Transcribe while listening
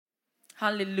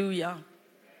Hallelujah.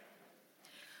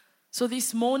 So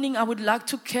this morning I would like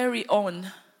to carry on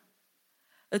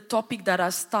a topic that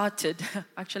I started.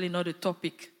 Actually, not a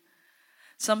topic.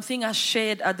 Something I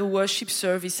shared at the worship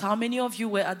service. How many of you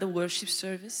were at the worship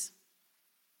service?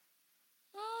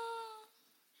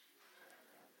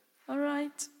 All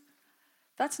right.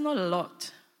 That's not a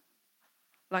lot.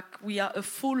 Like, we are a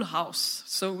full house,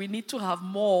 so we need to have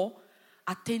more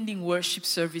attending worship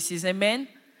services. Amen?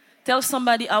 Tell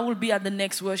somebody, I will be at the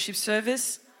next worship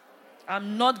service.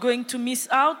 I'm not going to miss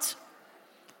out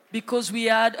because we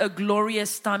had a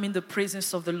glorious time in the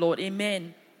presence of the Lord.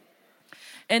 Amen.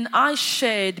 And I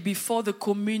shared before the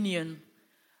communion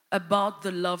about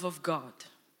the love of God.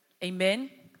 Amen.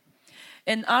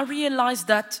 And I realized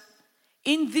that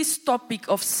in this topic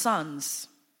of sons,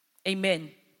 amen,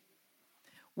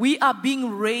 we are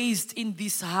being raised in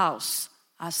this house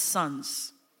as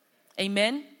sons.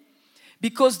 Amen.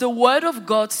 Because the word of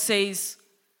God says,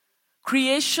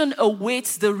 creation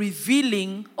awaits the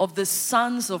revealing of the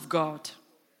sons of God.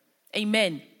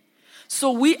 Amen.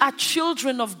 So we are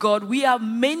children of God. We are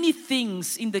many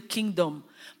things in the kingdom.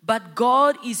 But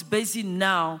God is busy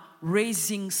now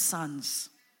raising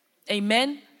sons.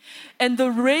 Amen. And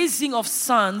the raising of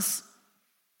sons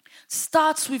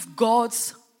starts with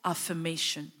God's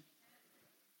affirmation.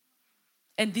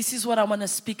 And this is what I want to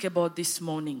speak about this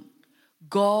morning.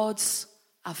 God's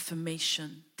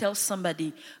affirmation. Tell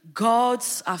somebody,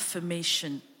 God's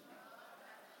affirmation.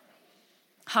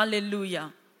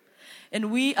 Hallelujah.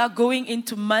 And we are going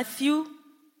into Matthew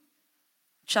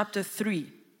chapter 3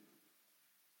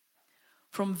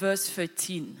 from verse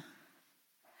 13.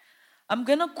 I'm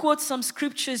going to quote some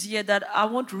scriptures here that I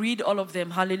won't read all of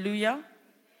them. Hallelujah.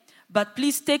 But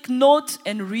please take note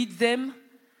and read them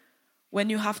when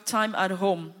you have time at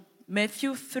home.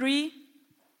 Matthew 3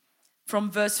 from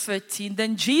verse 13.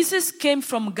 Then Jesus came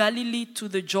from Galilee to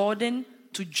the Jordan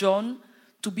to John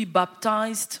to be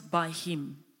baptized by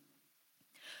him.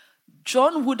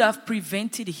 John would have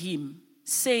prevented him,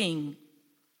 saying,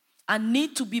 I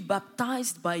need to be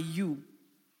baptized by you,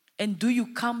 and do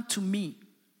you come to me?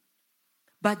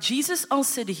 But Jesus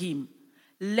answered him,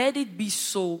 let it be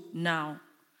so now,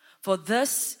 for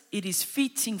thus it is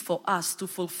fitting for us to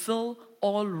fulfill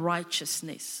all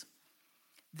righteousness.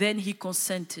 Then he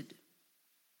consented.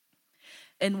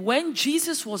 And when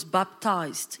Jesus was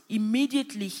baptized,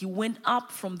 immediately he went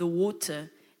up from the water,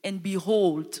 and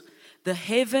behold, the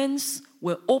heavens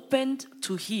were opened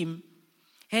to him,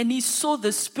 and he saw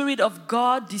the Spirit of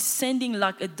God descending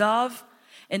like a dove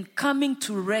and coming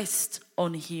to rest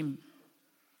on him.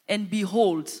 And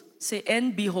behold, say,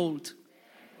 and behold,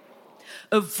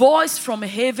 a voice from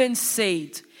heaven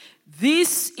said,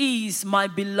 this is my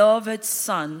beloved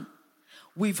Son,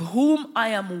 with whom I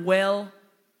am well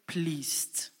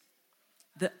pleased.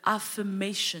 The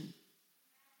affirmation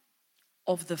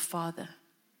of the Father.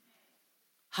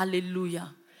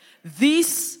 Hallelujah.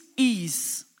 This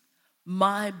is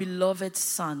my beloved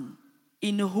Son,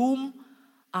 in whom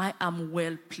I am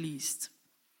well pleased.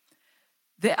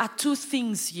 There are two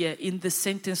things here in the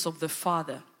sentence of the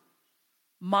Father.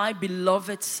 My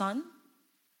beloved Son,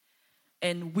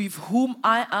 and with whom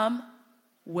I am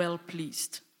well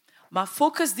pleased. My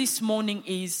focus this morning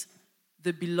is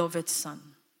the beloved Son.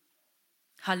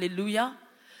 Hallelujah.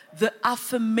 The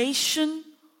affirmation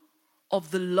of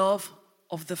the love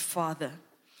of the Father.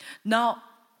 Now,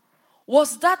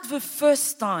 was that the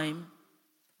first time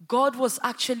God was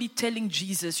actually telling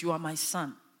Jesus, you are my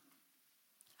son?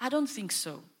 I don't think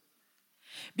so.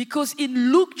 Because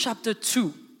in Luke chapter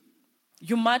 2,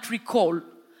 you might recall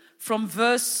from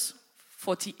verse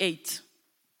 48.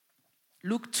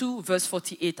 Luke 2 verse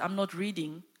 48. I'm not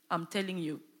reading, I'm telling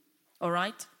you. All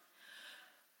right?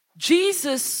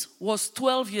 Jesus was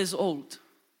 12 years old.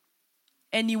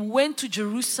 And he went to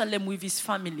Jerusalem with his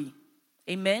family.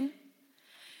 Amen?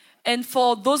 And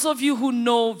for those of you who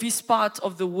know this part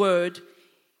of the word,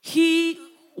 he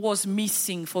was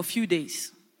missing for a few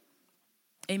days.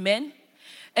 Amen?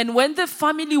 And when the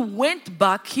family went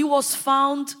back, he was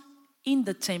found in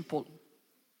the temple.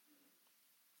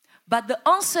 But the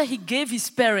answer he gave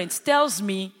his parents tells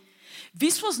me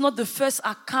this was not the first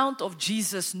account of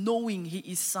Jesus knowing he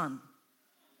is son.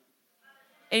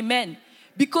 Amen.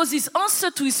 Because his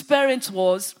answer to his parents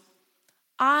was,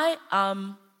 I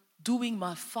am doing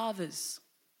my Father's.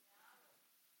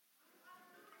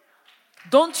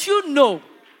 Don't you know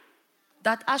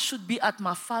that I should be at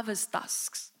my Father's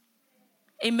tasks?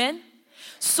 Amen.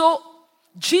 So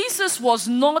Jesus was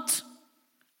not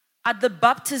at the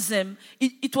baptism.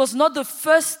 It was not the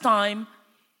first time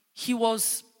he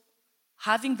was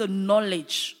having the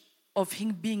knowledge of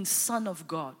him being Son of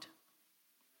God.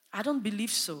 I don't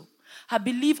believe so. I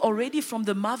believe already from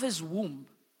the mother's womb,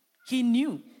 he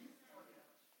knew.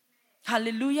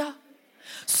 Hallelujah.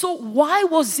 So why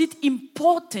was it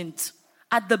important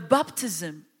at the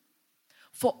baptism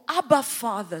for Abba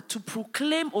Father to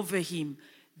proclaim over him,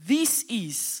 this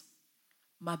is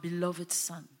my beloved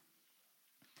son?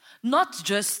 Not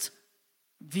just,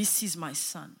 this is my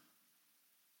son.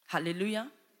 Hallelujah.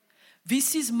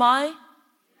 This is my,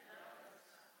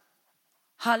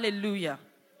 hallelujah.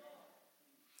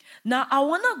 Now I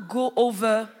want to go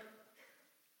over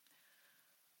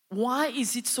why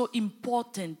is it so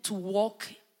important to walk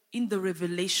in the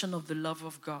revelation of the love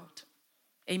of God.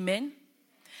 Amen.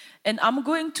 And I'm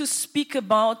going to speak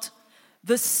about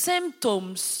the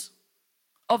symptoms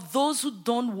of those who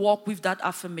don't walk with that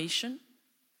affirmation.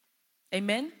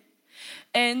 Amen.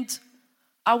 And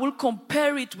I will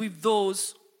compare it with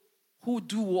those who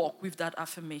do walk with that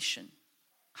affirmation.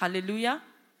 Hallelujah.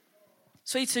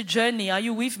 So it's a journey. Are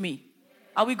you with me?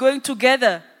 Are we going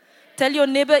together? Tell your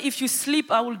neighbor, if you sleep,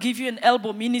 I will give you an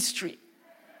elbow ministry.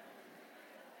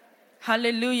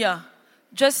 Hallelujah.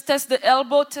 Just test the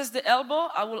elbow, test the elbow.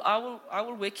 I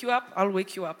will wake you up. I'll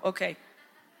wake you up. Okay.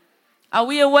 Are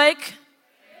we awake?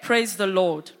 Praise the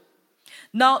Lord.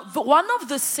 Now, one of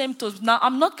the symptoms, now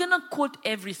I'm not going to quote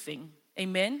everything.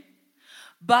 Amen.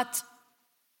 But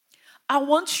I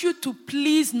want you to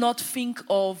please not think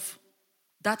of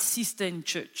that sister in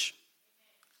church.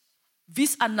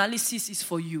 This analysis is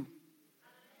for you.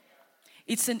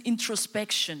 It's an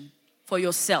introspection for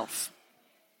yourself.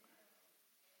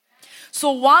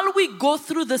 So while we go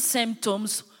through the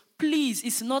symptoms, please,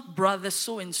 it's not brother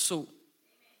so-and-so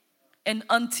and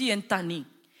auntie and Tani.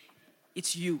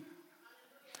 It's you.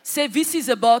 Say, this is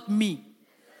about me.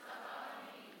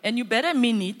 And you better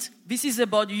mean it. This is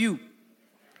about you.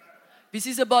 This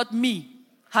is about me.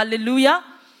 Hallelujah.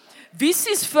 This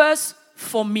is first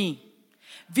for me.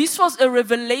 This was a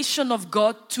revelation of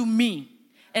God to me.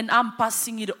 And I'm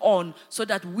passing it on so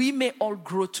that we may all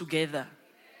grow together.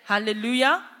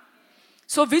 Hallelujah.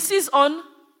 So this is on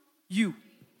you.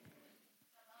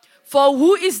 For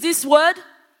who is this word?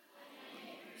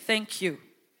 Thank you.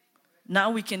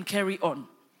 Now we can carry on.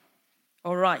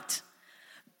 All right.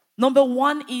 Number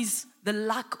one is the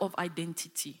lack of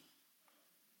identity.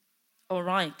 All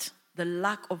right. The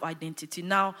lack of identity.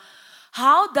 Now,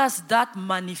 how does that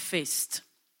manifest?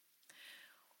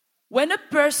 When a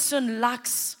person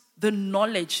lacks the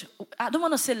knowledge, I don't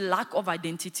want to say lack of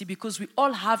identity because we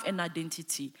all have an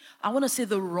identity. I want to say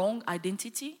the wrong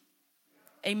identity.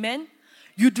 Amen.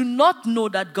 You do not know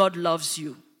that God loves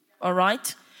you. All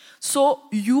right. So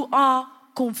you are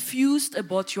confused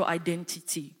about your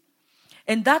identity.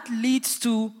 And that leads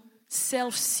to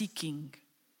self-seeking.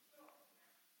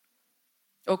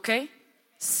 Okay?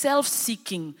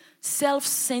 Self-seeking,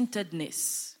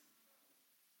 self-centeredness.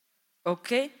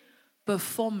 Okay?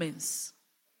 Performance.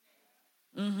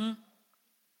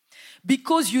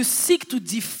 Because you seek to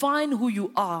define who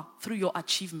you are through your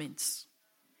achievements.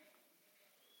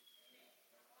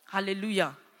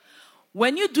 Hallelujah.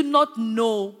 When you do not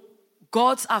know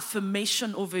God's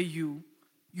affirmation over you,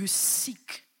 you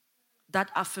seek that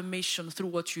affirmation through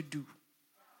what you do.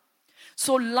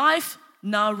 So life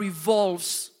now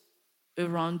revolves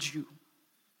around you,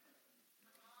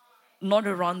 not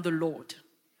around the Lord.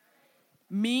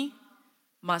 Me,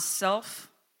 myself,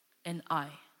 and I.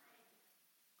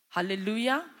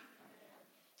 Hallelujah.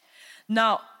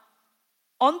 Now,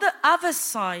 on the other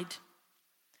side,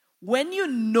 when you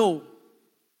know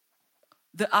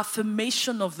the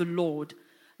affirmation of the Lord,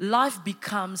 life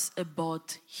becomes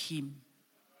about Him.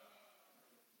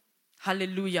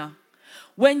 Hallelujah.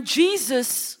 When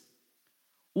Jesus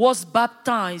was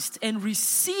baptized and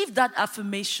received that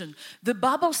affirmation, the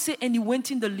Bible says, and He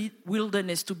went in the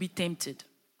wilderness to be tempted.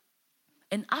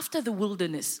 And after the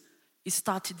wilderness, He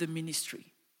started the ministry.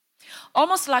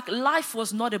 Almost like life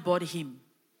was not about Him.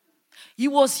 He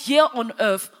was here on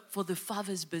earth for the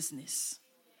Father's business.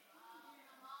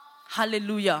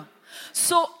 Hallelujah.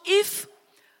 So if,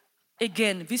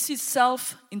 again, this is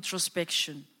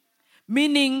self-introspection,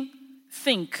 meaning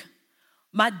think,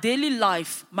 my daily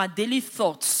life, my daily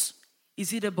thoughts,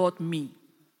 is it about me?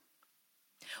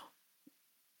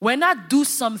 When I do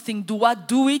something, do I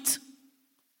do it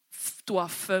to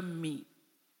affirm me?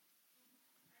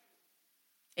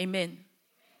 Amen.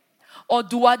 Or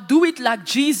do I do it like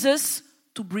Jesus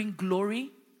to bring glory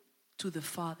to the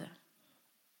Father?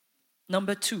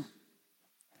 Number 2,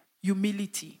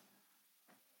 humility.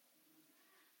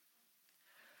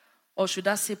 Or should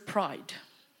I say pride?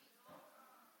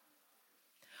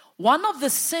 One of the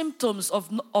symptoms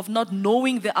of not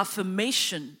knowing the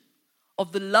affirmation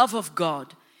of the love of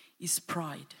God is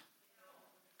pride.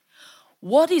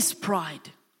 What is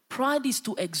pride? Pride is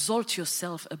to exalt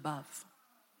yourself above.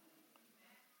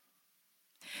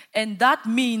 And that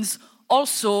means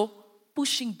also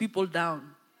pushing people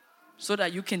down so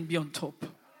that you can be on top.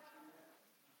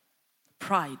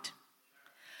 Pride.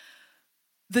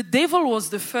 The devil was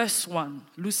the first one,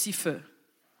 Lucifer,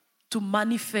 to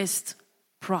manifest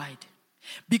pride.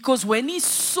 Because when he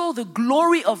saw the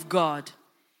glory of God,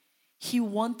 he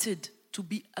wanted to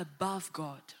be above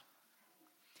God.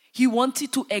 He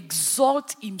wanted to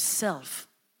exalt himself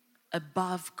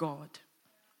above God.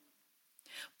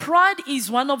 Pride is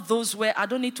one of those where I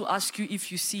don't need to ask you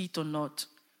if you see it or not.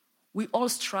 We all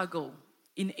struggle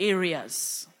in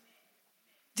areas,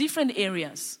 different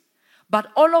areas. But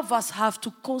all of us have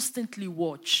to constantly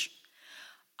watch.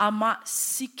 Am I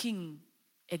seeking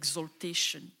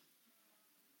exaltation?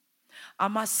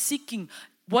 Am I seeking,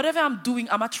 whatever I'm doing,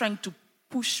 am I trying to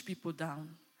push people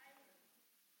down?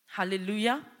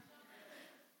 Hallelujah.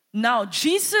 Now,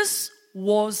 Jesus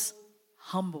was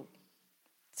humble.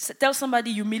 Tell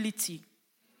somebody humility.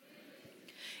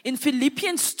 In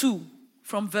Philippians 2,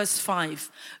 from verse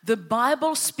 5, the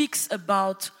Bible speaks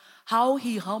about how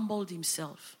he humbled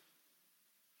himself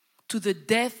to the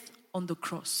death on the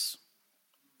cross.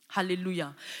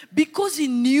 Hallelujah. Because he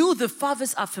knew the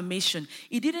Father's affirmation,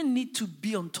 he didn't need to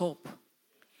be on top.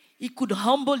 He could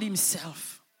humble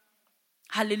himself.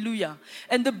 Hallelujah.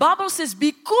 And the Bible says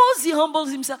because he humbled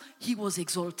himself, he was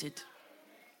exalted.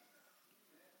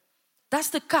 That's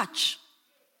the catch.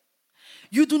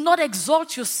 You do not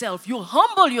exalt yourself. You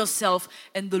humble yourself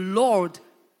and the Lord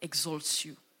exalts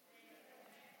you.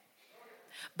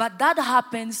 But that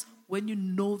happens when you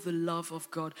know the love of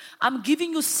God. I'm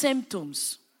giving you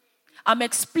symptoms. I'm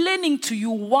explaining to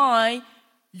you why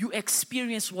you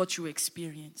experience what you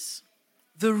experience.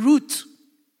 The root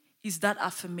is that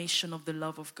affirmation of the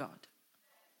love of God.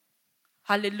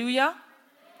 Hallelujah.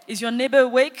 Is your neighbor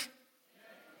awake?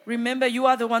 Remember, you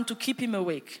are the one to keep him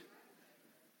awake.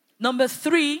 Number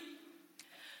 3,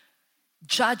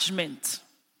 judgment.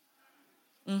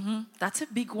 That's a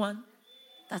big one.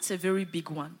 That's a very big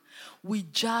one. We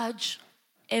judge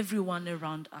everyone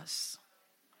around us.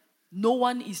 No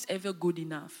one is ever good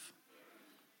enough.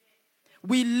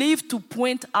 We live to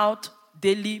point out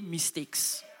daily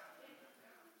mistakes.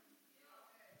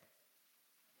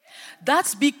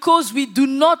 That's because we do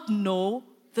not know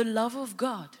the love of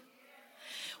God.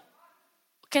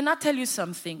 Can I tell you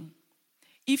something?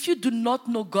 If you do not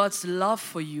know God's love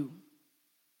for you,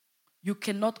 you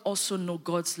cannot also know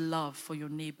God's love for your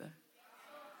neighbor.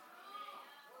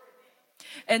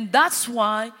 And that's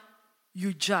why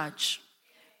you judge.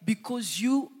 Because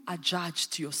you are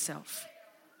judged yourself.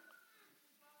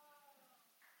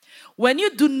 When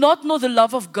you do not know the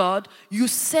love of God, you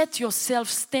set yourself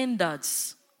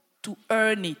standards to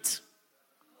earn it.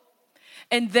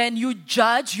 And then you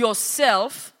judge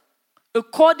yourself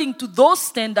according to those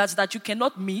standards that you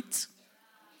cannot meet.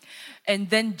 And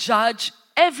then judge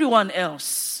everyone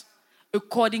else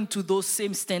according to those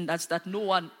same standards that no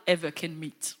one ever can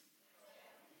meet.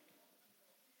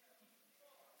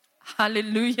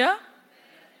 Hallelujah.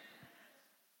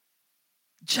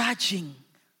 Judging.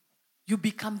 You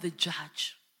become the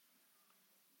judge.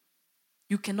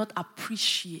 You cannot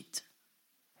appreciate.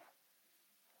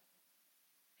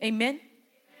 Amen?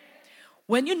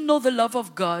 When you know the love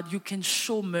of God, you can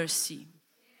show mercy.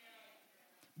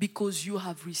 Because you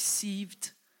have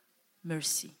received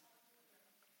mercy.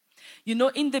 You know,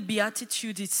 in the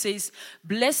Beatitude it says,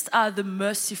 blessed are the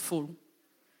merciful,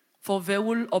 for they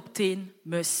will obtain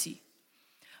mercy.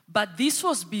 But this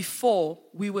was before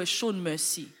we were shown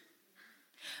mercy.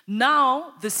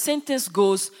 Now the sentence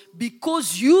goes,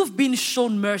 because you've been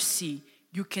shown mercy,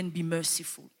 you can be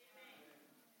merciful.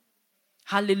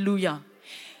 Hallelujah.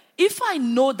 If I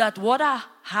know that what I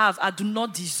have I do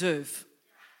not deserve,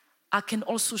 I can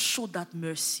also show that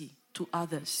mercy to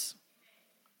others.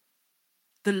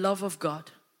 The love of God.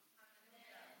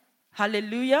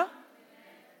 Hallelujah.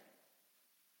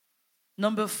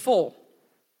 Number 4,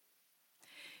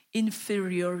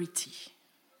 inferiority.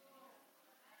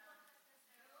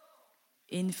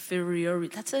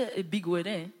 Inferiority. That's a big word,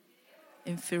 eh?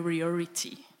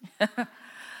 Inferiority.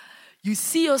 You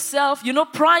see yourself, you know,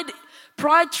 pride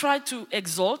tries to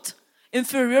exalt.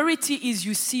 Inferiority is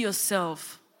you see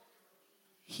yourself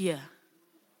here.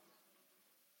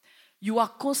 You are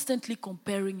constantly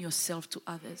comparing yourself to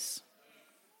others.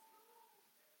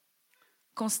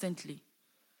 Constantly.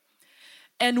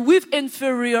 And with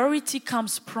inferiority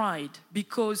comes pride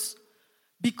because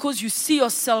you see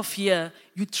yourself here,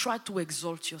 you try to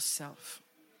exalt yourself.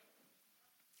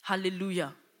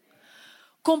 Hallelujah.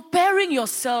 Comparing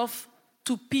yourself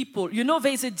to people.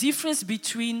 There's a difference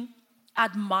between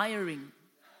admiring,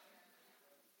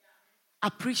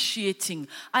 appreciating.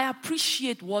 I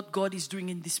appreciate what God is doing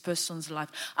in this person's life.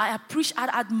 I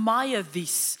admire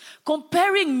this.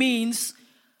 Comparing means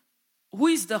who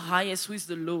is the highest, who is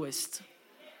the lowest.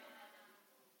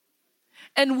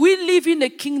 And we live in a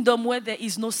kingdom where there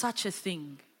is no such a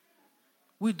thing.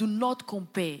 We do not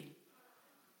compare.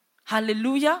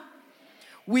 Hallelujah.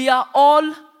 We are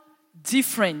all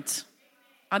different.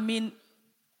 I mean,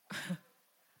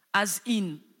 as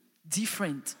in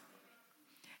different.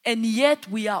 And yet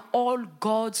we are all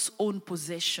God's own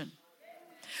possession.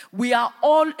 We are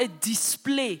all a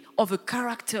display of a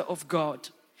character of God.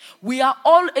 We are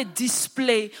all a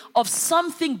display of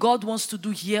something God wants to do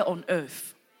here on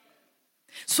earth.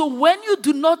 So when you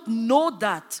do not know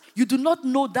that, you do not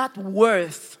know that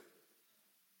worth.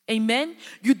 Amen?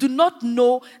 You do not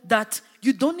know that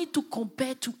you don't need to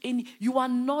compare to any. You are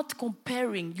not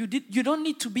comparing. You don't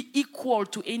need to be equal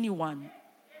to anyone.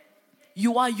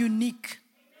 You are unique.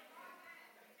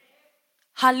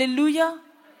 Hallelujah.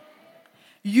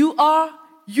 You are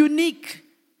unique.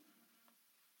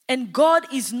 And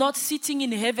God is not sitting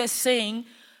in heaven saying,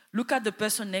 look at the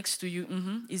person next to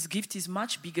you. His gift is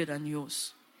much bigger than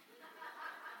yours.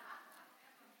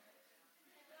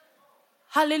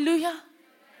 Hallelujah.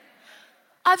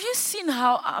 Have you seen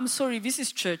how, I'm sorry, this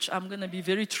is church. I'm going to be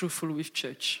very truthful with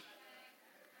church.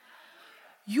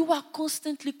 You are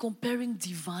constantly comparing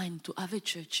divine to other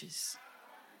churches.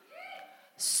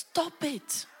 Stop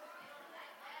it.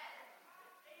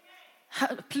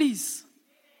 Please.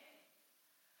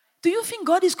 Do you think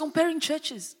God is comparing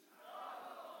churches?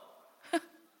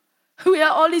 We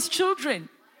are all His children.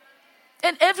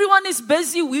 And everyone is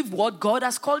busy with what God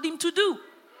has called him to do.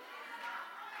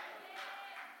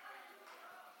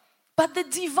 But the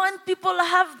divine people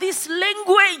have this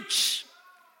language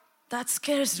that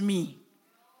scares me.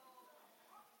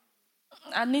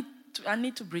 I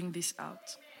need to bring this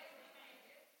out.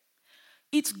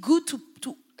 It's good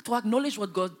to acknowledge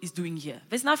what God is doing here.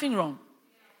 There's nothing wrong.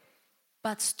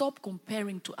 But stop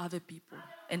comparing to other people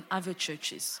and other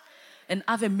churches and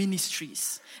other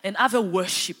ministries and other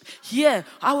worship. Here,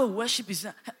 our worship is...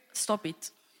 Stop it.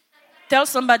 Tell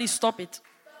somebody, stop it.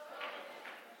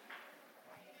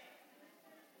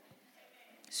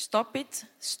 Stop it,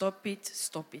 stop it,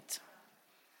 stop it.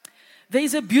 There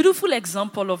is a beautiful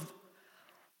example of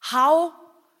how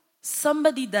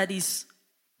somebody that is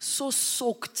so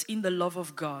soaked in the love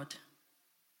of God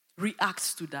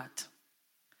reacts to that.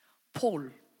 Paul.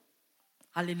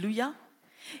 Hallelujah.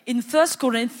 In 1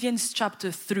 Corinthians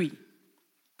chapter 3,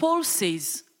 Paul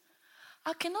says,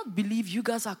 I cannot believe you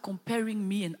guys are comparing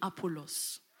me and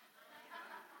Apollos.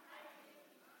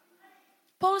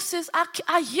 Paul says,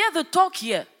 I hear the talk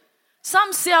here.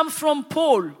 Some say I'm from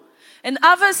Paul, and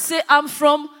others say I'm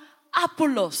from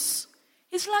Apollos.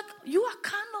 It's like, you are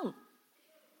carnal.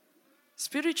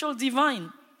 Spiritual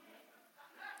divine.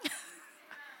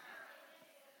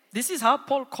 This is how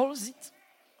Paul calls it.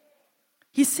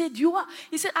 He said,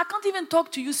 I can't even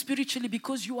talk to you spiritually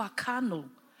because you are carnal.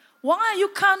 Why are you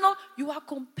carnal? You are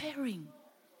comparing.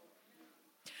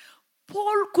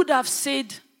 Paul could have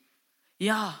said,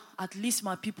 yeah, at least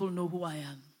my people know who I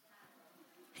am.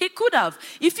 He could have.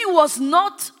 If he was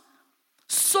not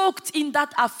soaked in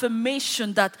that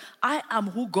affirmation that I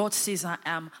am who God says I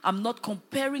am, I'm not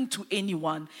comparing to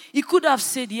anyone, he could have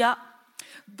said, yeah,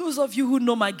 those of you who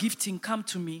know my gifting, come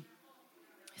to me.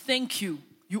 Thank you.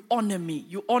 You honor me.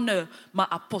 You honor my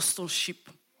apostleship.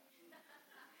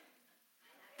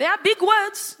 They are big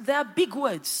words. They are big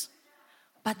words.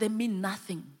 But they mean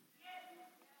nothing.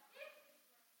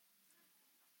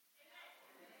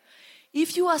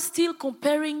 If you are still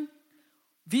comparing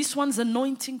this one's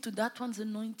anointing to that one's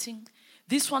anointing,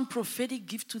 this one prophetic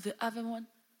gift to the other one,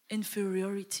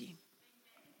 inferiority.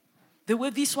 The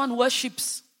way this one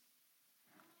worships.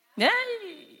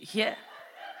 Yeah.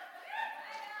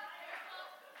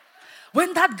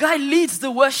 When that guy leads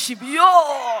the worship,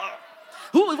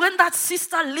 when that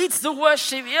sister leads the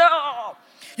worship,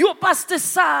 yo, Pastor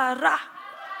Sarah.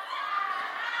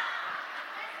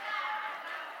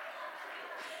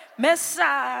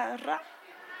 Messara.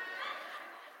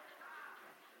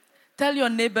 Tell your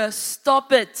neighbor,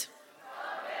 stop it.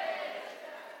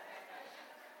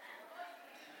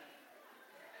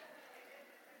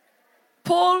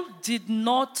 Paul did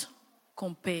not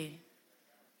compare.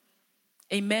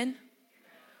 Amen?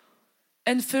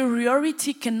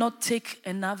 Inferiority cannot take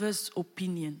another's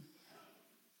opinion.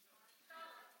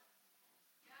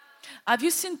 Have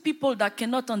you seen people that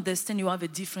cannot understand you have a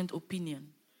different opinion?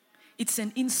 It's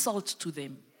an insult to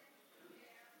them.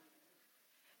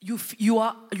 you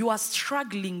are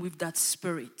struggling with that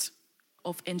spirit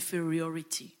of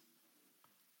inferiority.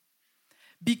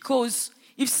 Because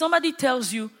if somebody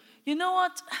tells you, you know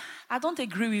what, I don't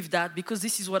agree with that because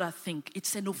this is what I think,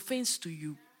 it's an offense to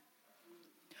you.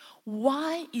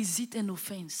 Why is it an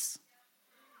offense?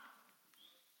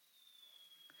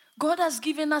 God has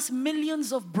given us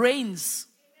millions of brains.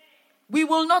 We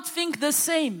will not think the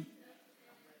same.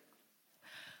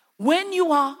 When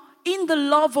you are in the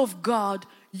love of God,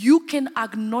 you can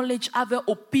acknowledge other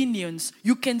opinions.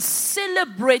 You can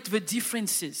celebrate the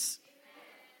differences.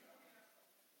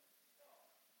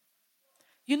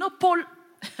 You know, Paul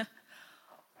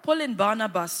and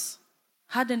Barnabas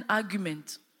had an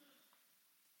argument.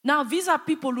 Now, these are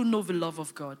people who know the love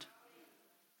of God.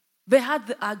 They had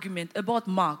the argument about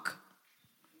Mark.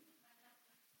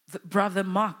 The brother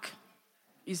Mark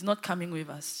is not coming with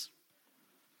us.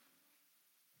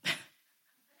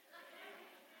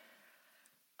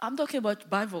 I'm talking about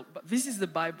Bible, but this is the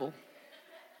Bible.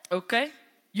 Okay?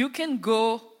 You can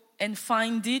go and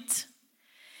find it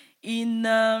in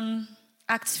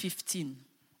Acts 15.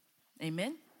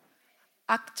 Amen?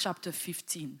 Acts chapter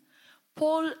 15.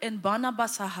 Paul and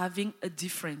Barnabas are having a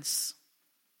difference.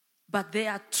 But they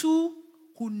are two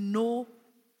who know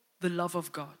the love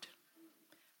of God.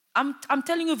 I'm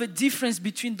telling you the difference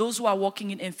between those who are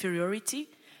walking in inferiority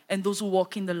and those who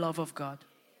walk in the love of God.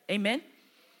 Amen?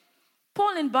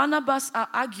 Paul and Barnabas are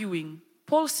arguing.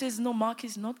 Paul says, no, Mark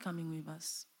is not coming with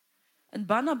us. And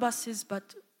Barnabas says,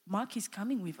 but Mark is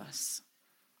coming with us.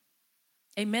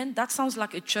 Amen? That sounds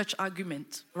like a church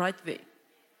argument right there.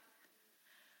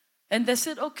 And they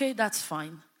said, okay, that's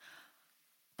fine.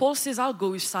 Paul says, I'll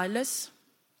go with Silas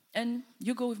and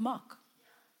you go with Mark.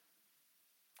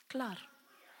 Clar.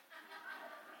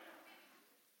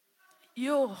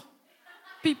 Yo,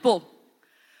 people,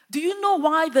 do you know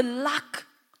why the lack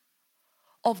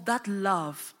of that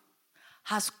love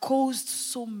has caused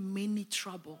so many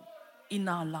trouble in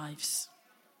our lives?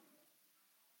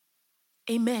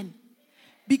 Amen.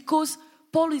 Because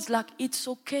Paul is like, it's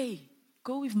okay.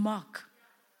 Go with Mark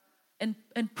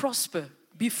and prosper.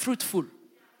 Be fruitful.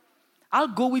 I'll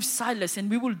go with Silas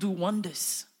and we will do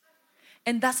wonders.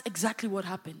 And that's exactly what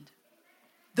happened.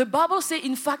 The Bible says,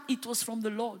 in fact, it was from the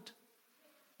Lord.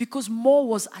 Because more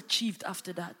was achieved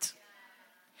after that.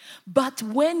 But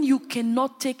when you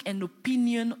cannot take an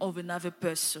opinion of another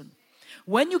person,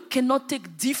 when you cannot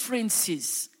take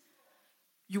differences,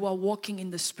 you are walking in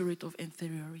the spirit of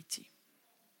inferiority.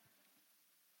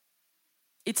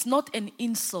 It's not an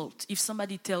insult if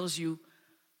somebody tells you,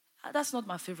 that's not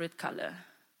my favorite color.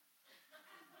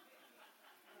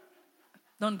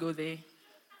 Don't go there.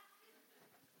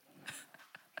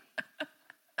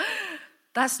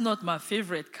 That's not my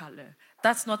favorite color.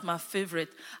 That's not my favorite.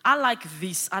 I like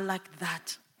this. I like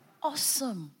that.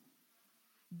 Awesome.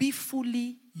 Be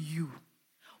fully you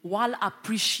while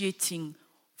appreciating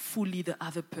fully the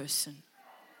other person.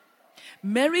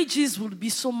 Marriages would be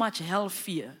so much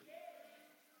healthier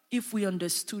if we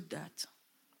understood that.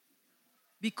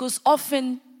 Because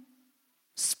often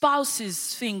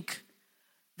spouses think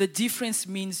the difference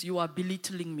means you are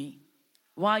belittling me.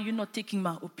 Why are you not taking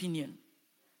my opinion?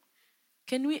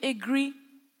 Can we agree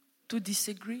to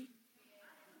disagree?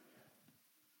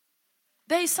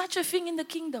 There is such a thing in the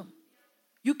kingdom.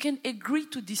 You can agree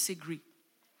to disagree.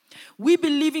 We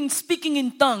believe in speaking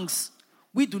in tongues.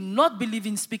 We do not believe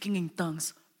in speaking in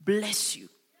tongues. Bless you.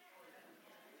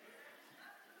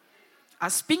 I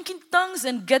speak in tongues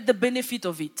and get the benefit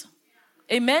of it.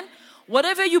 Amen?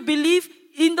 Whatever you believe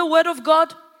in the word of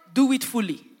God, do it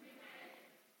fully.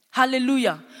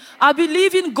 Hallelujah. I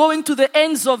believe in going to the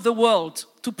ends of the world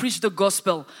to preach the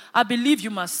gospel. I believe you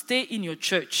must stay in your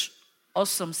church.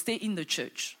 Awesome. Stay in the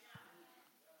church.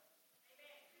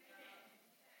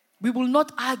 We will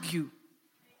not argue.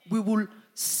 We will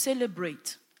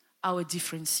celebrate our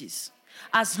differences.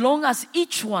 As long as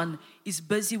each one is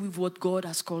busy with what God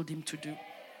has called him to do.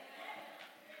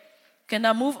 Can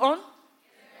I move on?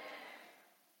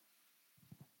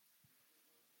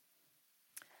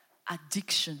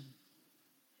 Addiction.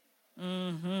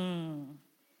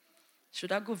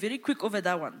 Should I go very quick over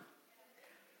that one?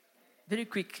 Very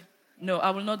quick. No, I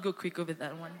will not go quick over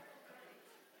that one.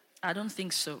 I don't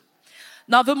think so.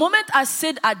 Now, the moment I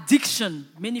said addiction,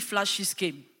 many flashes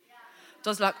came. It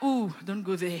was like, ooh, don't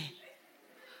go there.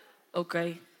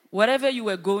 Okay. Wherever you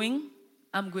were going,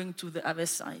 I'm going to the other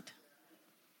side.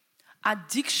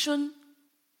 Addiction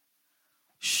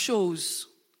shows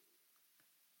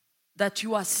that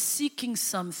you are seeking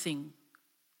something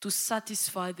to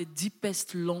satisfy the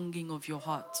deepest longing of your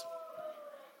heart.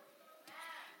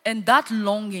 And that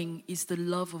longing is the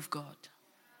love of God.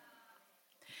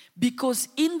 Because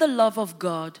in the love of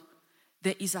God,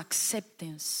 there is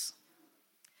acceptance.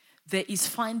 There is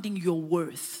finding your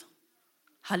worth.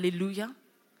 Hallelujah.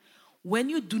 When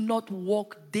you do not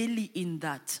walk daily in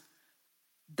that,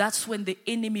 that's when the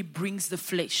enemy brings the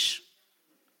flesh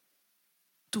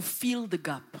to fill the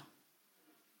gap.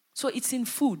 So it's in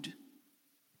food.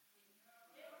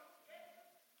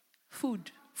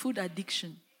 Food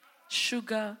addiction,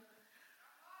 sugar,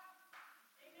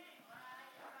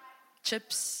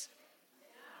 chips,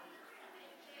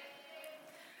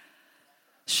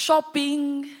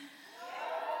 shopping.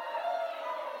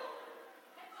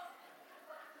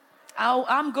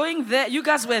 I'm going there. You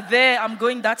guys were there. I'm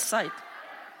going that side.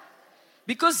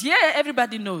 Because,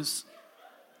 everybody knows.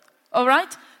 All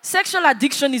right? Sexual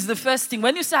addiction is the first thing.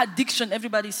 When you say addiction,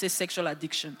 everybody says sexual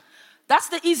addiction. That's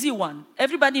the easy one.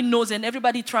 Everybody knows and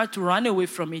everybody tries to run away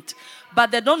from it.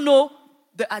 But they don't know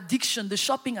the addiction, the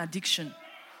shopping addiction.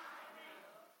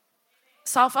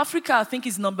 South Africa, I think,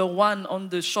 is number 1 on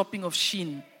the shopping of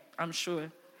Shein, I'm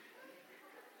sure.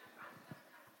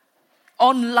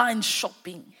 Online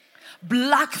shopping.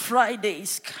 Black Friday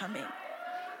is coming.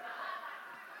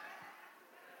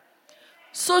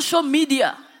 Social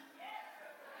media.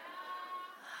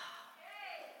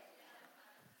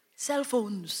 Cell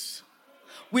phones.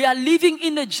 We are living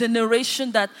in a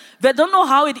generation that they don't know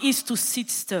how it is to sit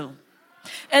still.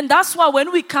 And that's why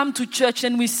when we come to church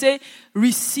and we say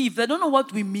receive, they don't know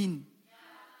what we mean.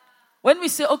 When we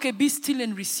say, okay, be still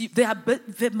and receive,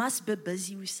 they must be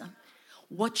busy with something.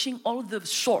 Watching all the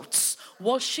shorts,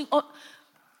 watching all.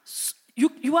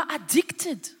 You are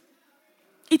addicted.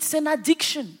 It's an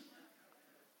addiction.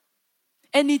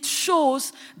 And it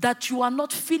shows that you are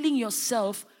not filling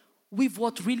yourself with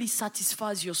what really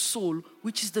satisfies your soul,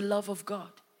 which is the love of God.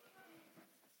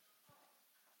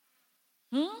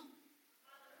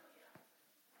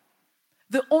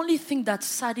 The only thing that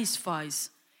satisfies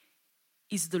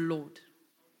is the Lord.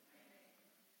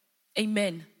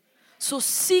 Amen. So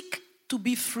seek to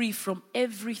be free from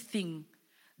everything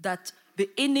that the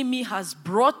enemy has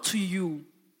brought to you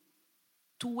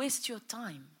to waste your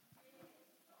time,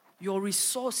 your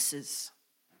resources.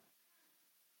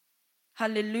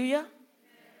 Hallelujah.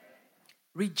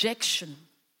 Rejection.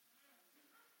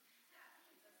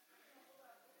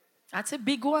 That's a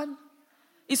big one.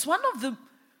 It's one of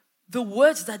the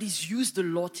words that is used a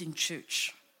lot in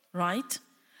church, right?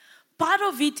 Part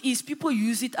of it is people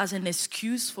use it as an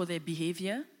excuse for their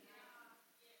behavior.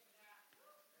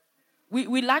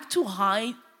 We like to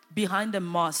hide behind a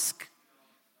mask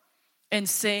and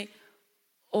say,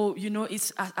 oh,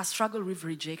 I struggle with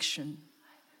rejection.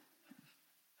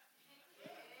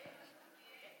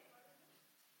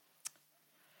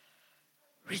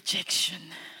 Rejection.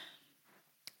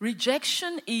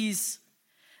 Rejection is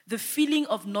the feeling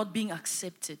of not being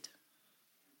accepted,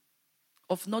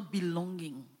 of not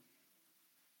belonging.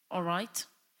 All right?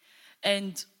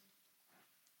 And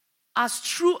as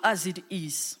true as it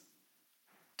is,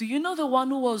 do you know the one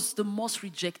who was the most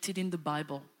rejected in the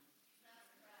Bible?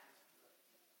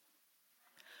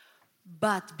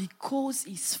 But because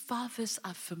his father's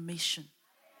affirmation.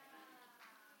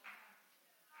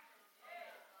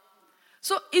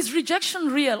 So is rejection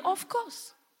real? Of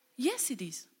course. Yes, it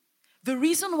is. The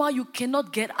reason why you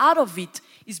cannot get out of it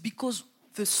is because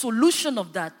the solution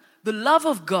of that, the love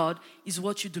of God, is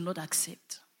what you do not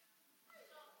accept.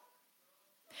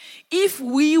 If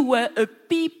we were a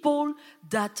people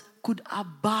that could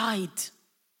abide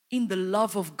in the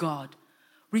love of God,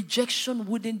 rejection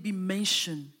wouldn't be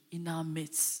mentioned in our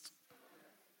midst.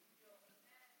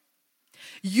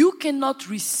 You cannot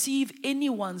receive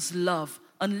anyone's love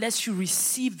unless you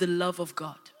receive the love of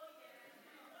God.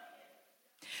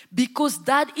 Because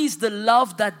that is the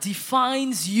love that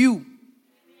defines you.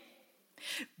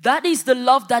 That is the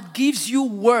love that gives you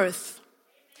worth.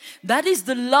 That is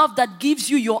the love that gives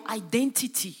you your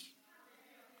identity.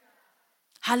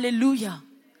 Hallelujah.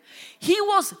 He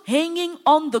was hanging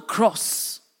on the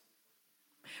cross,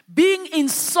 being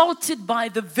insulted by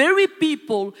the very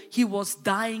people he was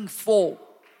dying for.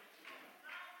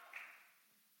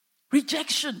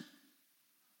 Rejection.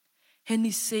 And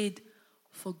he said,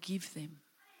 forgive them.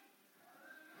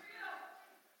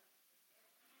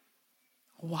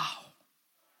 Wow.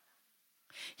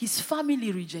 His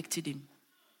family rejected him.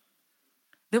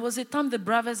 There was a time the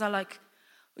brothers are like,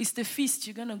 it's the feast,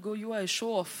 you're going to go, you are a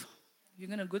show-off. You're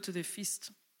going to go to the feast.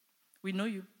 We know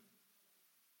you.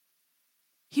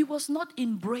 He was not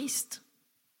embraced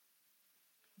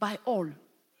by all.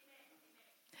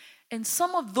 And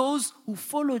some of those who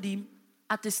followed him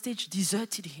at the stage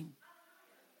deserted him.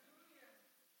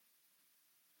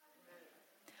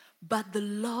 But the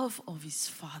love of his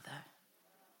father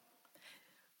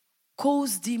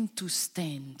caused him to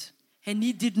stand, and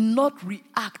he did not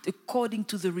react according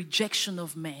to the rejection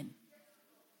of man.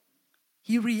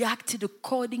 He reacted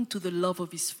according to the love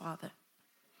of his Father.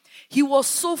 He was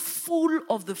so full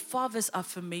of the Father's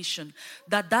affirmation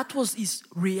that was his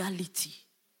reality.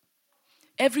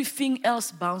 Everything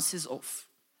else bounces off.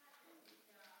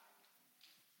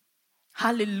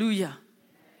 Hallelujah.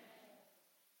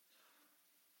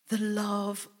 The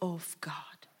love of God.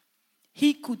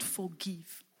 He could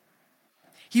forgive.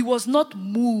 He was not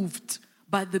moved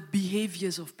by the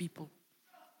behaviors of people.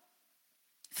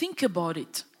 Think about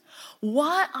it.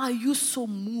 Why are you so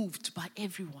moved by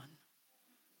everyone?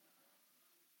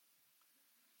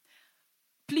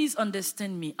 Please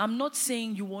understand me. I'm not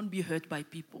saying you won't be hurt by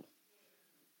people.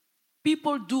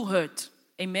 People do hurt.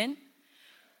 Amen?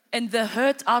 And they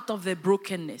hurt out of their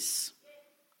brokenness.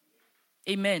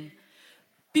 Amen.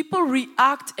 People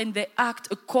react and they act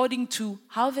according to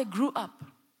how they grew up.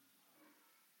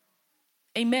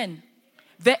 Amen.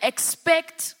 They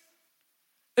expect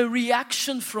a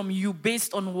reaction from you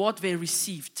based on what they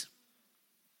received.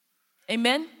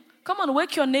 Amen. Come on,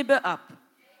 wake your neighbor up.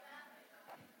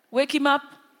 Wake him up.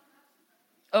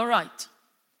 All right.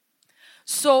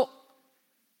 So,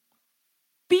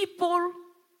 people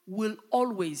will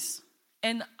always,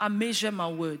 and I measure my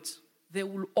words, they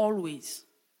will always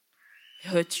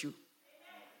hurt you.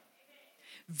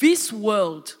 This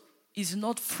world is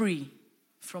not free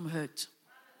from hurt.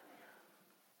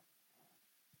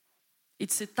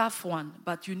 It's a tough one,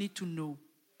 but you need to know.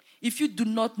 If you do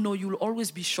not know, you will always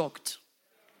be shocked.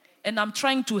 And I'm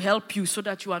trying to help you so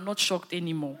that you are not shocked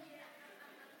anymore.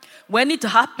 When it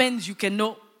happens, you can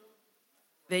know.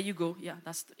 There you go. Yeah,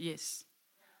 yes.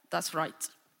 That's right.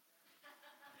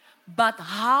 But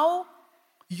how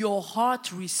your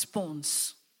heart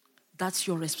responds, that's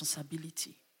your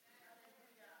responsibility.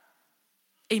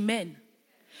 Amen.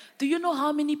 Do you know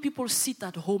how many people sit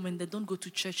at home and they don't go to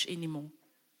church anymore?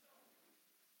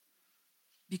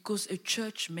 Because a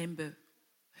church member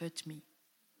hurt me.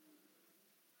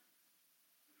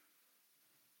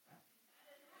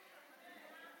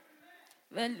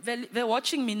 Well, they're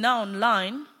watching me now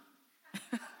online.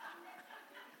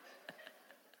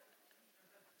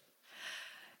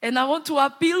 And I want to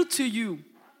appeal to you.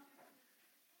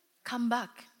 Come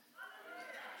back.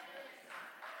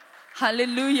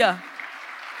 Hallelujah.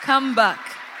 Come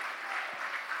back.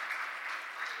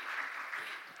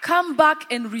 Come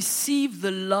back and receive the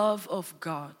love of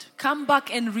God. Come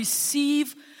back and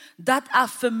receive that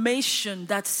affirmation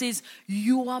that says,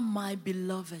 you are my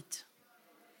beloved.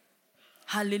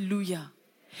 Hallelujah.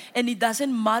 And it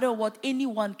doesn't matter what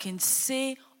anyone can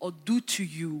say or do to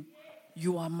you,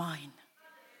 you are mine.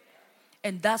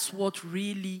 And that's what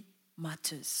really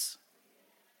matters.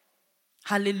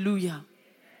 Hallelujah.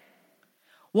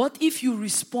 What if you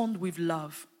respond with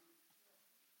love?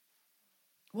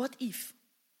 What if?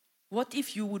 What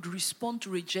if you would respond to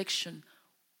rejection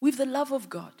with the love of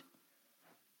God?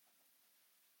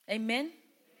 Amen?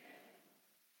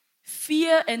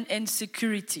 Fear and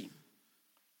insecurity.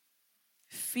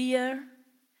 Fear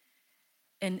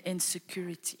and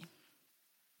insecurity.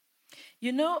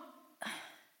 You know,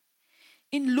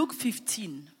 in Luke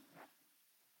 15,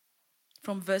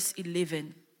 from verse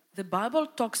 11, the Bible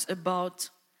talks about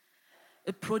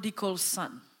a prodigal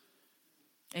son.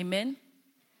 Amen?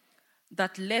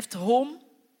 That left home.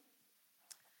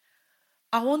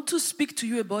 I want to speak to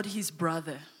you about his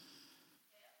brother.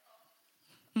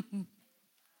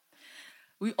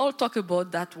 We all talk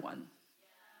about that one.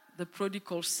 The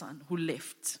prodigal son who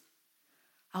left.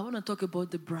 I want to talk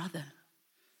about the brother.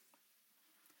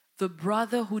 The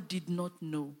brother who did not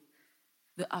know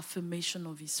the affirmation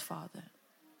of his father.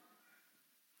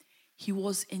 He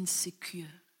was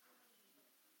insecure.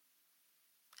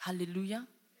 Hallelujah.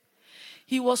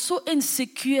 He was so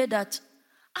insecure that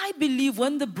I believe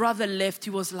when the brother left, he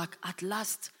was like, at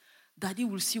last, Daddy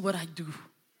will see what I do.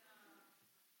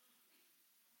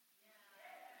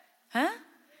 Huh?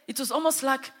 It was almost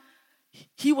like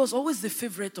he was always the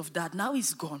favorite of Dad. Now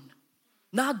he's gone.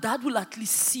 Now Dad will at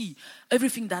least see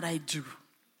everything that I do.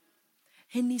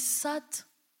 And he sat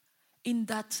in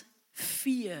that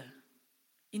fear,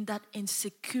 in that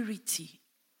insecurity.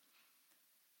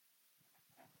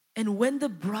 And when the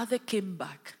brother came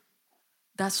back,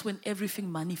 that's when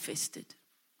everything manifested.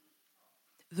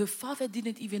 The father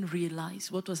didn't even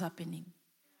realize what was happening.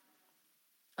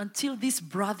 Until this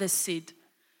brother said,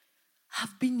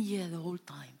 I've been here the whole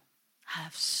time. I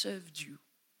have served you.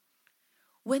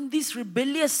 When this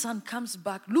rebellious son comes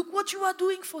back, look what you are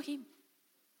doing for him.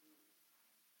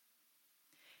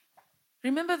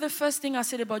 Remember the first thing I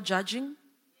said about judging?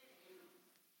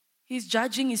 He's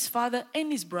judging his father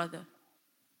and his brother.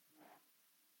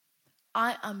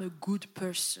 I am a good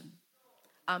person.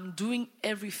 I'm doing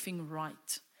everything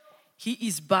right. He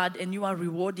is bad and you are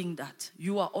rewarding that.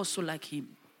 You are also like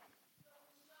him.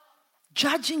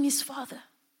 Judging his father.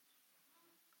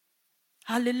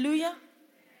 Hallelujah.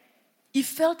 He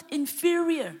felt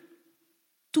inferior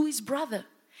to his brother.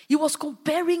 He was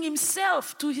comparing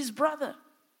himself to his brother.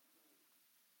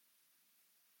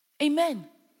 Amen.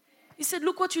 He said,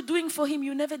 look what you're doing for him.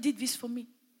 You never did this for me.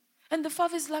 And the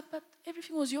father is like, but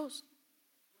everything was yours.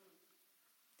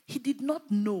 He did not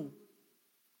know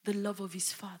the love of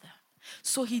his father.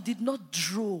 So he did not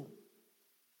draw.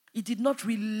 He did not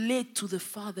relate to the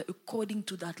father according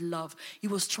to that love. He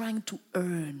was trying to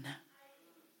earn.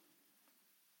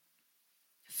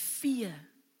 Fear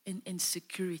and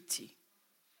insecurity.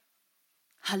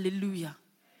 Hallelujah.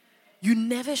 You're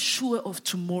never sure of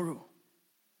tomorrow.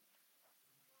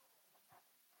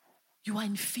 You are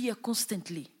in fear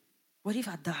constantly. What if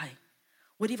I die?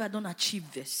 What if I don't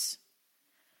achieve this?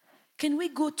 Can we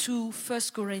go to 1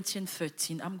 Corinthians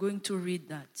 13? I'm going to read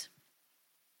that.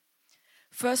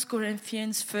 1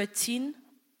 Corinthians 13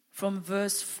 from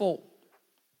verse 4.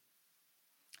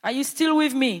 Are you still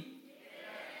with me?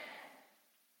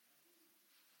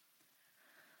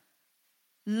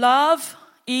 Love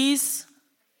is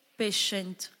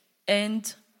patient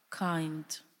and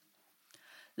kind.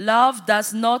 Love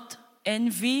does not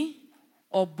envy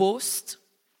or boast.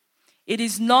 It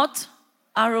is not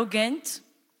arrogant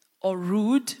or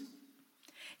rude.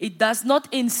 It does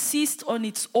not insist on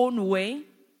its own way.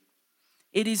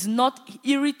 It is not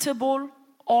irritable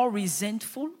or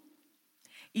resentful.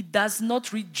 It does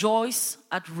not rejoice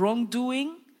at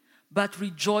wrongdoing, but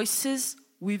rejoices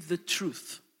with the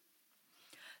truth.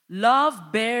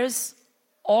 Love bears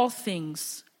all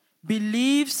things,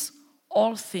 believes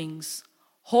all things,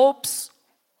 hopes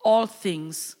all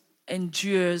things,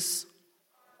 endures.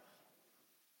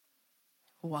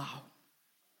 Wow.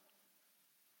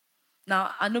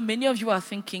 Now, I know many of you are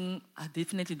thinking, I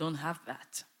definitely don't have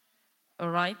that. All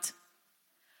right?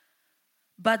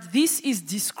 But this is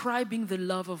describing the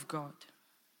love of God.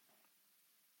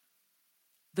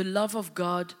 The love of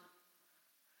God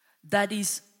that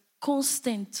is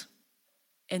constant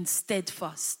and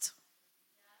steadfast.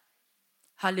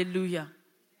 Hallelujah.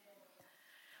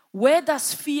 Where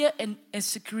does fear and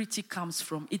insecurity comes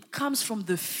from? It comes from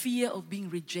the fear of being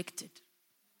rejected.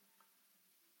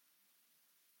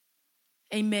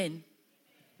 Amen.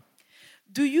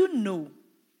 Do you know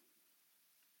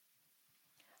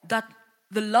that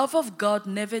the love of God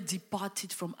never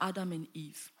departed from Adam and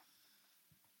Eve?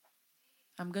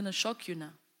 I'm going to shock you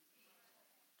now.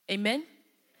 Amen.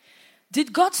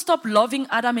 Did God stop loving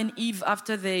Adam and Eve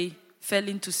after they fell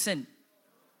into sin?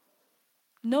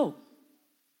 No.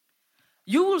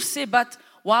 You will say, but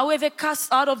why were they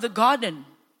cast out of the garden?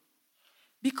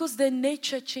 Because their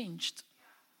nature changed.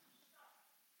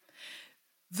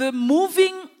 The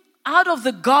moving out of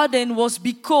the garden was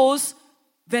because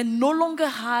they no longer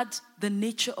had the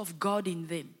nature of God in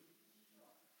them.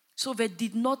 So they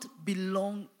did not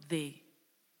belong there.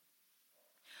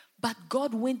 But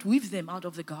God went with them out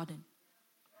of the garden.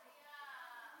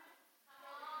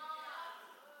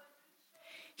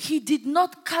 He did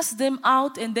not cast them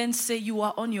out and then say, you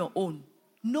are on your own.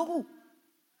 No.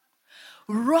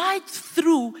 Right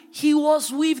through, He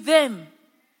was with them.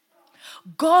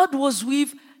 God was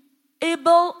with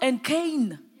Abel and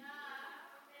Cain.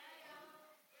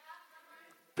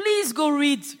 Please go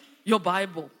read your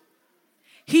Bible.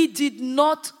 He did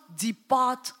not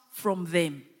depart from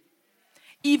them,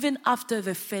 even after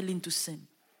they fell into sin.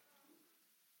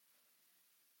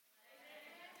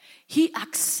 He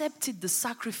accepted the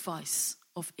sacrifice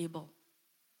of Abel.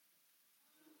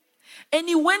 And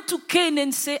he went to Cain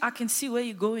and said, I can see where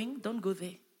you're going. Don't go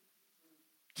there.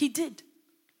 He did.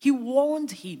 He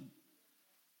warned him.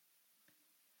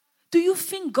 Do you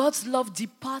think God's love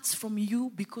departs from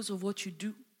you because of what you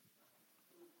do?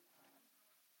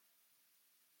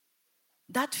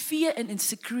 That fear and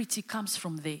insecurity comes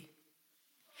from there.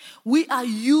 We are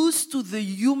used to the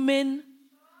human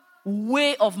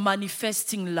way of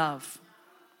manifesting love.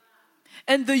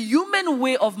 And the human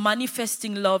way of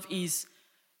manifesting love is,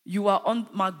 you are on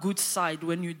my good side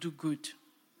when you do good.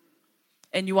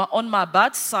 And you are on my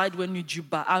bad side when you do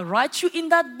bad. I write you in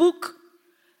that book,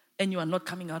 and you are not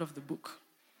coming out of the book.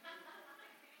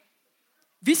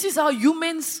 This is how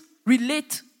humans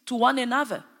relate to one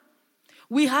another.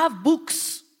 We have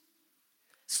books.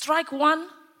 Strike one,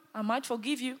 I might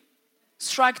forgive you.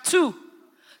 Strike two.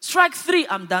 Strike three,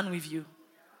 I'm done with you.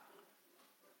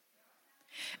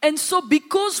 And so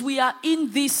because we are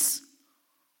in this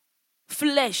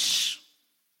flesh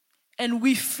and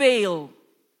we fail,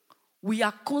 we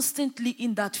are constantly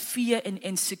in that fear and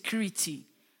insecurity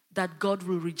that God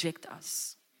will reject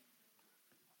us.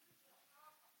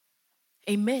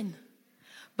 Amen.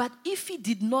 But if he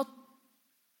did not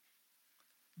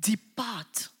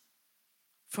depart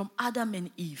from Adam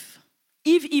and Eve,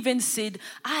 Eve even said,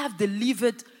 I have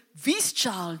delivered this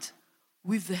child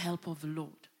with the help of the Lord.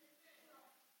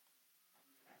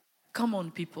 Come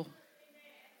on, people.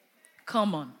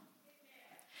 Come on.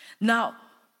 Now,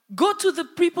 go to the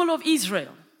people of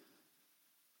Israel.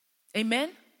 Amen?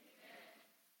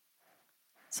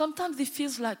 Sometimes it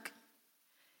feels like,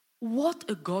 what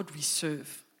a God we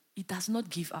serve. He does not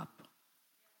give up.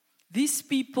 These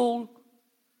people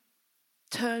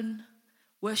turn,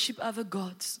 worship other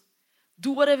gods,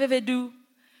 do whatever they do.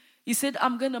 He said,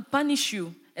 I'm going to punish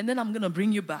you and then I'm going to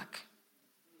bring you back.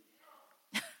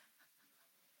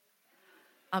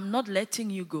 I'm not letting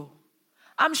you go.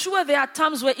 I'm sure there are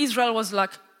times where Israel was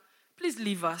like, please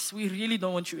leave us. We really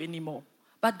don't want you anymore.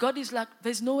 But God is like,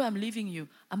 there's no way I'm leaving you.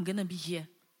 I'm going to be here.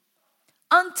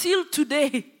 Until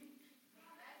today.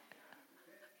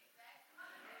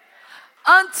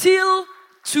 Until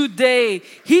today.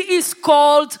 He is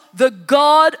called the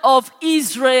God of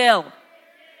Israel.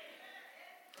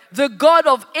 The God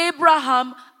of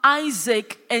Abraham,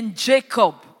 Isaac, and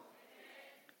Jacob.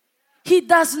 He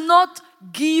does not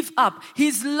give up.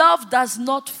 His love does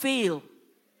not fail.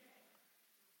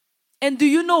 And do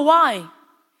you know why?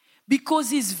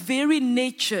 Because his very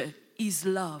nature is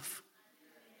love.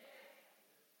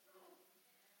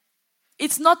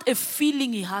 It's not a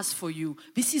feeling he has for you.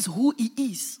 This is who he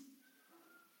is.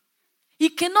 He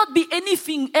cannot be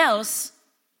anything else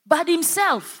but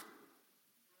himself.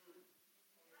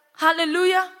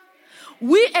 Hallelujah.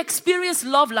 We experience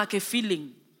love like a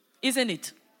feeling, isn't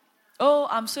it? Oh,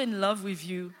 I'm so in love with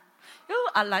you.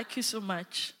 Oh, I like you so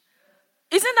much.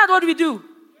 Isn't that what we do?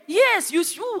 Yes,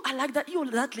 I like that. You,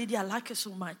 that lady, I like her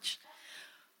so much.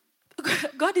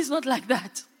 God is not like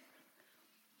that.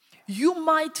 You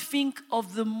might think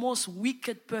of the most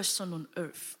wicked person on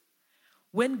earth.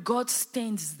 When God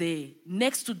stands there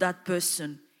next to that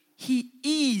person, he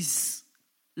is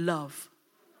love.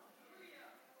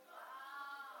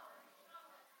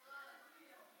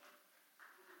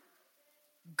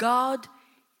 God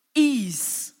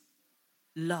is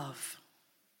love.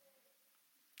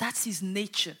 That's his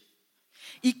nature.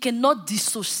 He cannot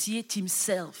dissociate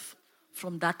himself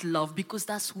from that love because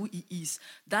that's who he is.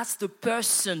 That's the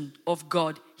person of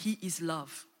God. He is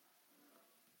love.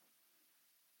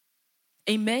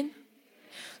 Amen?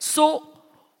 So,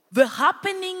 the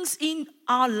happenings in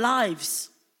our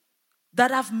lives that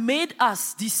have made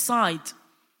us decide,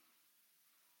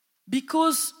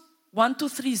 because 1, 2,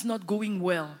 3 is not going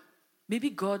well, maybe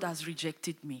God has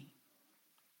rejected me.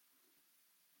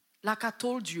 Like I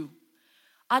told you,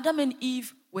 Adam and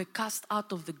Eve were cast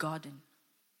out of the garden.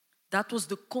 That was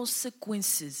the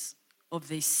consequences of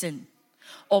their sin,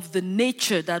 of the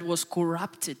nature that was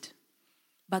corrupted.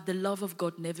 But the love of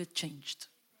God never changed.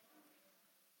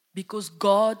 Because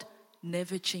God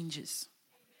never changes.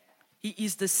 He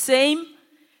is the same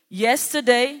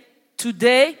yesterday,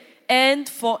 today, and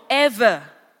forever.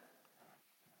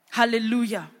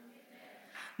 Hallelujah.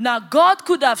 Now, God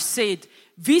could have said,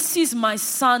 this is my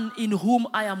son in whom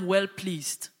I am well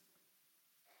pleased.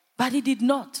 But he did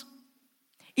not.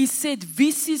 He said,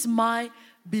 this is my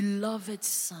beloved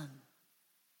son.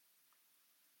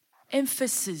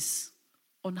 Emphasis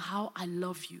on how I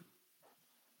love you.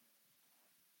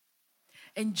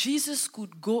 And Jesus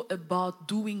could go about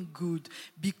doing good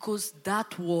because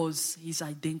that was his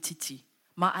identity.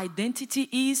 My identity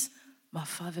is, my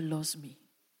Father loves me.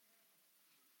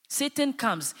 Satan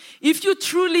comes. If you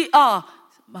truly are,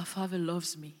 my Father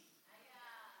loves me.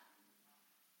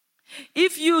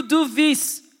 If you do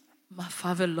this, my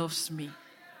Father loves me.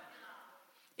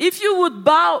 If you would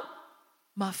bow,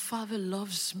 my Father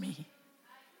loves me.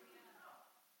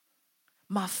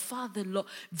 My Father,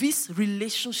 this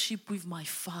relationship with my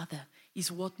Father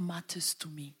is what matters to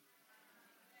me.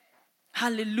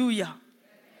 Hallelujah.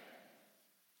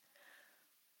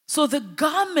 So the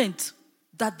garment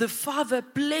that the Father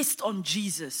placed on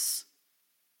Jesus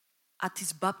at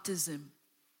his baptism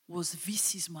was,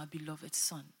 this is my beloved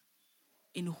son,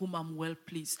 in whom I'm well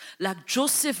pleased. Like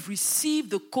Joseph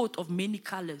received the coat of many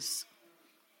colors.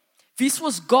 This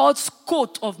was God's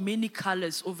coat of many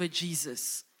colors over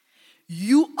Jesus.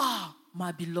 You are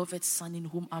my beloved son in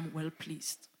whom I'm well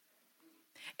pleased.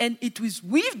 And it was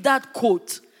with that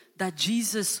coat that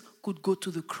Jesus could go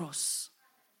to the cross.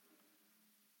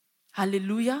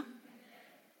 Hallelujah.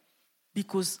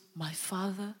 Because my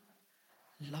Father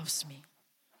loves me.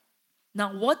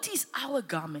 Now, what is our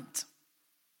garment?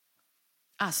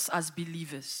 us as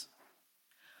believers.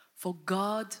 For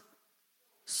God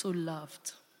so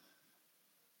loved.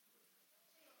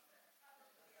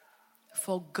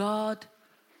 For God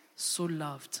so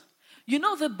loved. You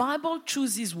know, the Bible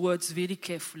chooses words very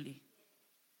carefully.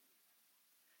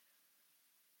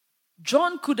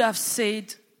 John could have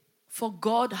said, for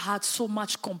God had so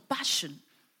much compassion.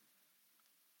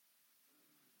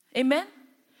 Amen?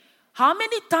 How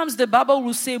many times the Bible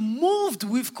will say, moved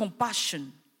with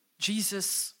compassion,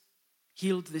 Jesus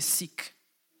healed the sick.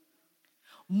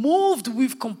 Moved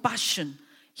with compassion.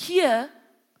 Here,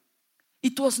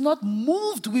 it was not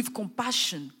moved with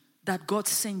compassion that God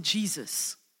sent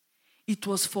Jesus. It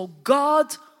was for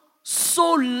God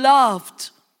so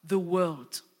loved the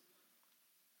world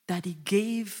that He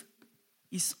gave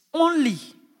His only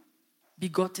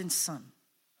begotten Son.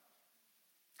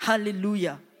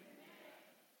 Hallelujah.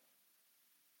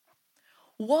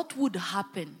 What would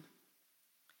happen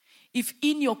if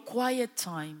in your quiet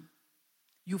time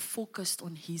you focused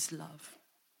on His love?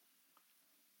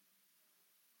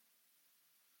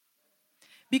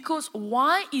 Because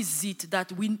why is it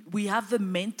that we have the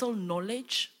mental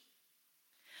knowledge,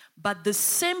 but the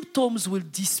symptoms will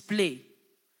display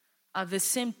are the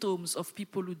symptoms of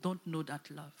people who don't know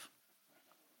that love?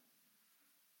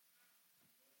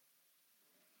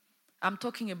 I'm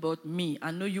talking about me.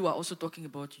 I know you are also talking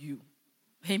about you.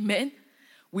 Amen?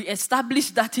 We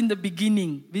established that in the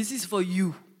beginning. This is for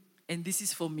you, and this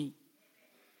is for me.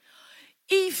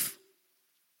 If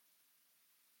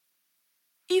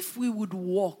we would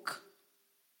walk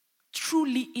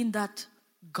truly in that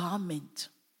garment,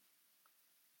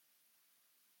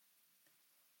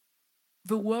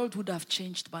 the world would have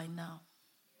changed by now.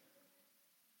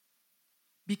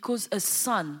 Because a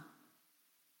son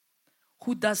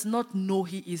who does not know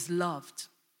he is loved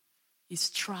is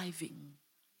striving.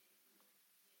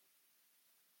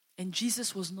 And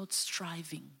Jesus was not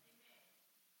striving.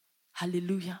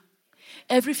 Hallelujah.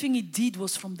 Everything He did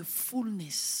was from the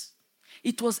fullness.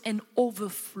 It was an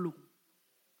overflow.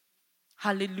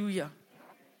 Hallelujah.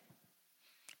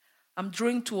 I'm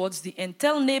drawing towards the end.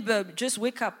 Tell neighbor, just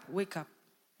wake up, wake up.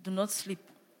 Do not sleep.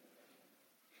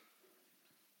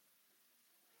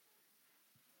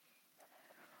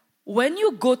 When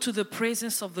you go to the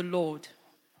presence of the Lord,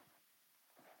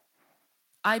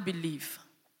 I believe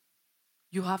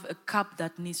you have a cup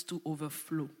that needs to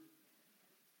overflow.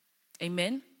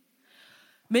 Amen?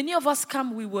 Many of us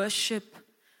come, we worship,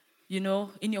 in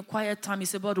your quiet time,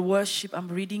 it's about worship. I'm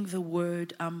reading the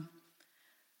word.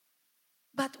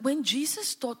 But when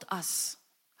Jesus taught us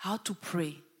how to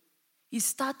pray, He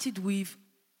started with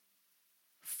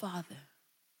Father.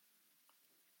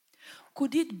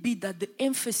 Could it be that the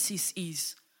emphasis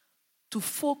is to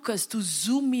focus, to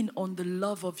zoom in on the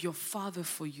love of your Father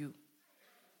for you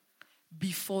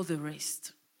before the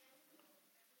rest?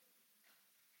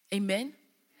 Amen?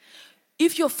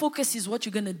 If your focus is what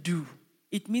you're going to do,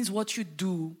 it means what you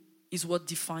do is what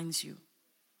defines you.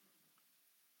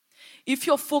 If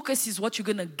your focus is what you're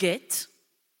going to get,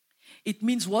 it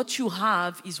means what you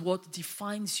have is what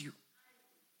defines you.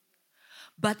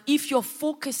 But if your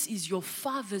focus is your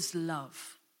Father's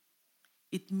love,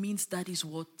 it means that is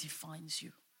what defines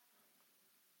you.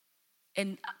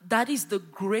 And that is the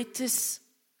greatest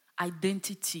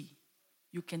identity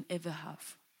you can ever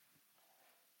have.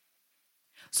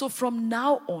 So from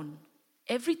now on,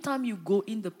 every time you go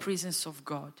in the presence of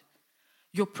God,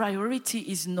 your priority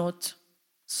is not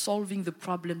solving the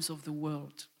problems of the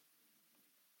world.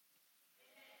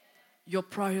 Your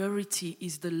priority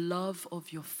is the love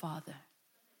of your Father.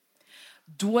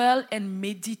 Dwell and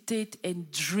meditate and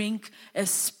drink,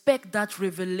 expect that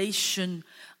revelation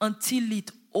until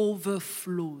it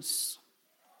overflows.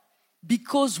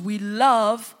 Because we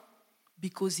love,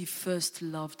 because He first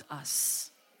loved us.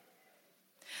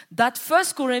 That 1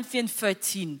 Corinthians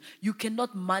 13, you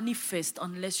cannot manifest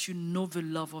unless you know the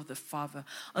love of the Father,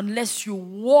 unless you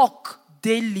walk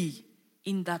daily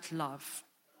in that love.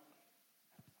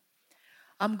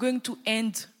 I'm going to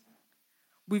end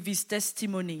with his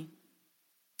testimony.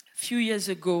 A few years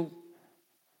ago,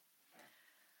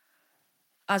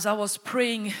 as I was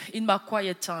praying in my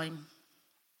quiet time,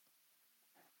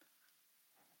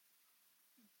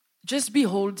 just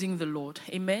beholding the Lord.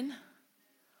 Amen.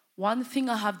 One thing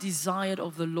I have desired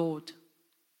of the Lord,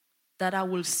 that I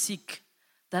will seek,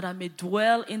 that I may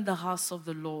dwell in the house of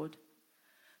the Lord,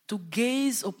 to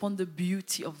gaze upon the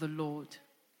beauty of the Lord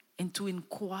and to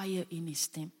inquire in His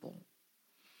temple.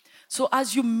 So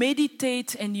as you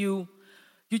meditate and you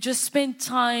just spend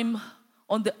time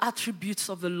on the attributes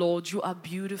of the Lord, you are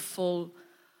beautiful.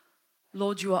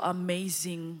 Lord, you are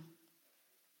amazing.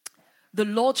 The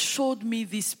Lord showed me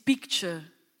this picture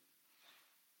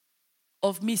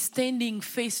of me standing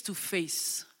face to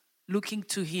face, looking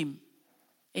to Him.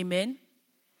 Amen?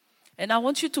 And I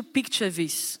want you to picture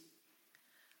this.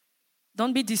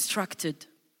 Don't be distracted.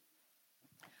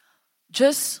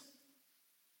 Just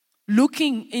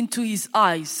looking into His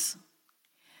eyes.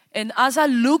 And as I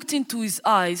looked into His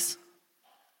eyes,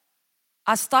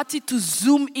 I started to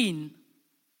zoom in.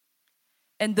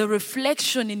 And the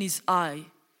reflection in His eye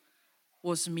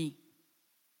was me.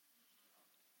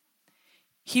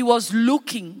 He was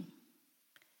looking.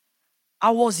 I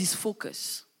was His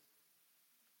focus.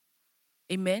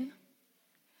 Amen?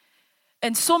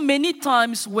 And so many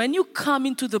times when you come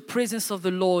into the presence of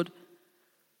the Lord,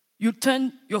 you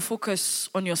turn your focus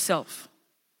on yourself.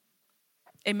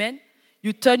 Amen?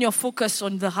 You turn your focus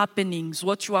on the happenings,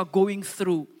 what you are going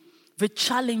through, the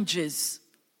challenges.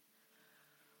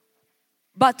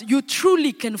 But you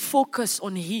truly can focus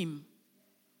on Him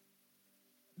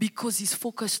because He's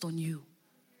focused on you.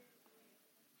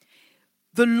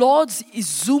 The Lord is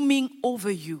zooming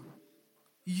over you.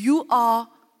 You are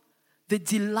the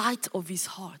delight of His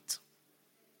heart.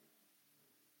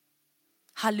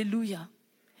 Hallelujah.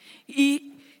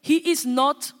 He is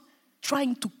not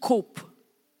trying to cope.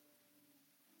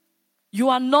 You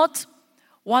are not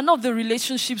one of the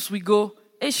relationships we go,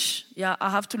 yeah, I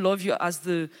have to love you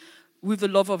with the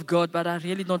love of God, but I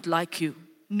really don't like you.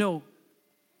 No.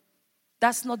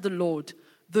 That's not the Lord.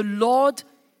 The Lord,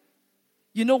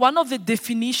 one of the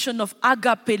definitions of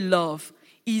agape love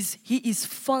is He is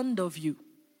fond of you.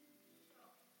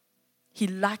 He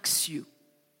likes you.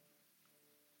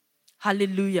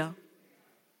 Hallelujah.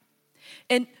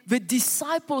 And the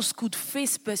disciples could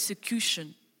face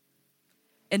persecution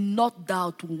and not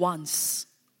doubt once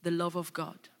the love of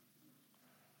God.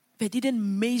 They didn't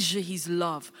measure His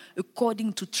love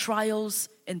according to trials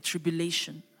and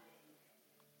tribulation.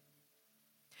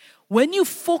 When you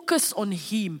focus on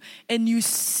Him and you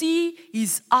see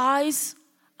His eyes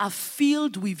are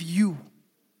filled with you,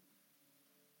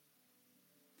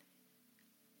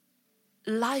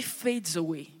 life fades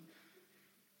away.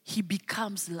 He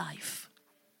becomes life.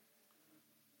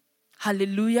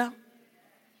 Hallelujah.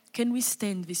 Can we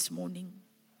stand this morning?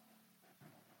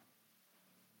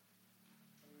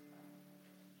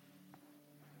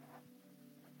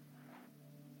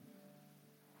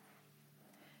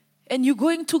 And you're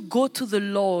going to go to the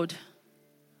Lord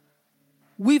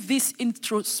with this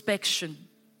introspection.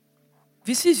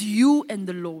 This is you and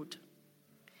the Lord.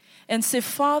 And say,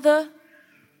 Father,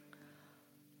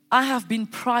 I have been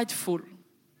prideful.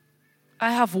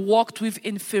 I have walked with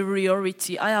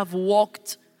inferiority. I have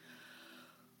walked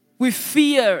with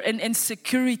fear and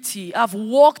insecurity. I've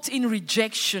walked in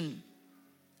rejection.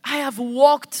 I have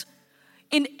walked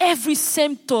in every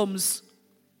symptoms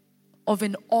of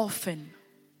an orphan.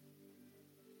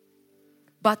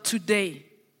 But today,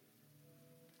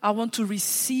 I want to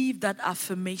receive that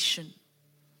affirmation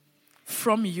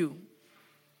from you.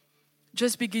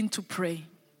 Just begin to pray.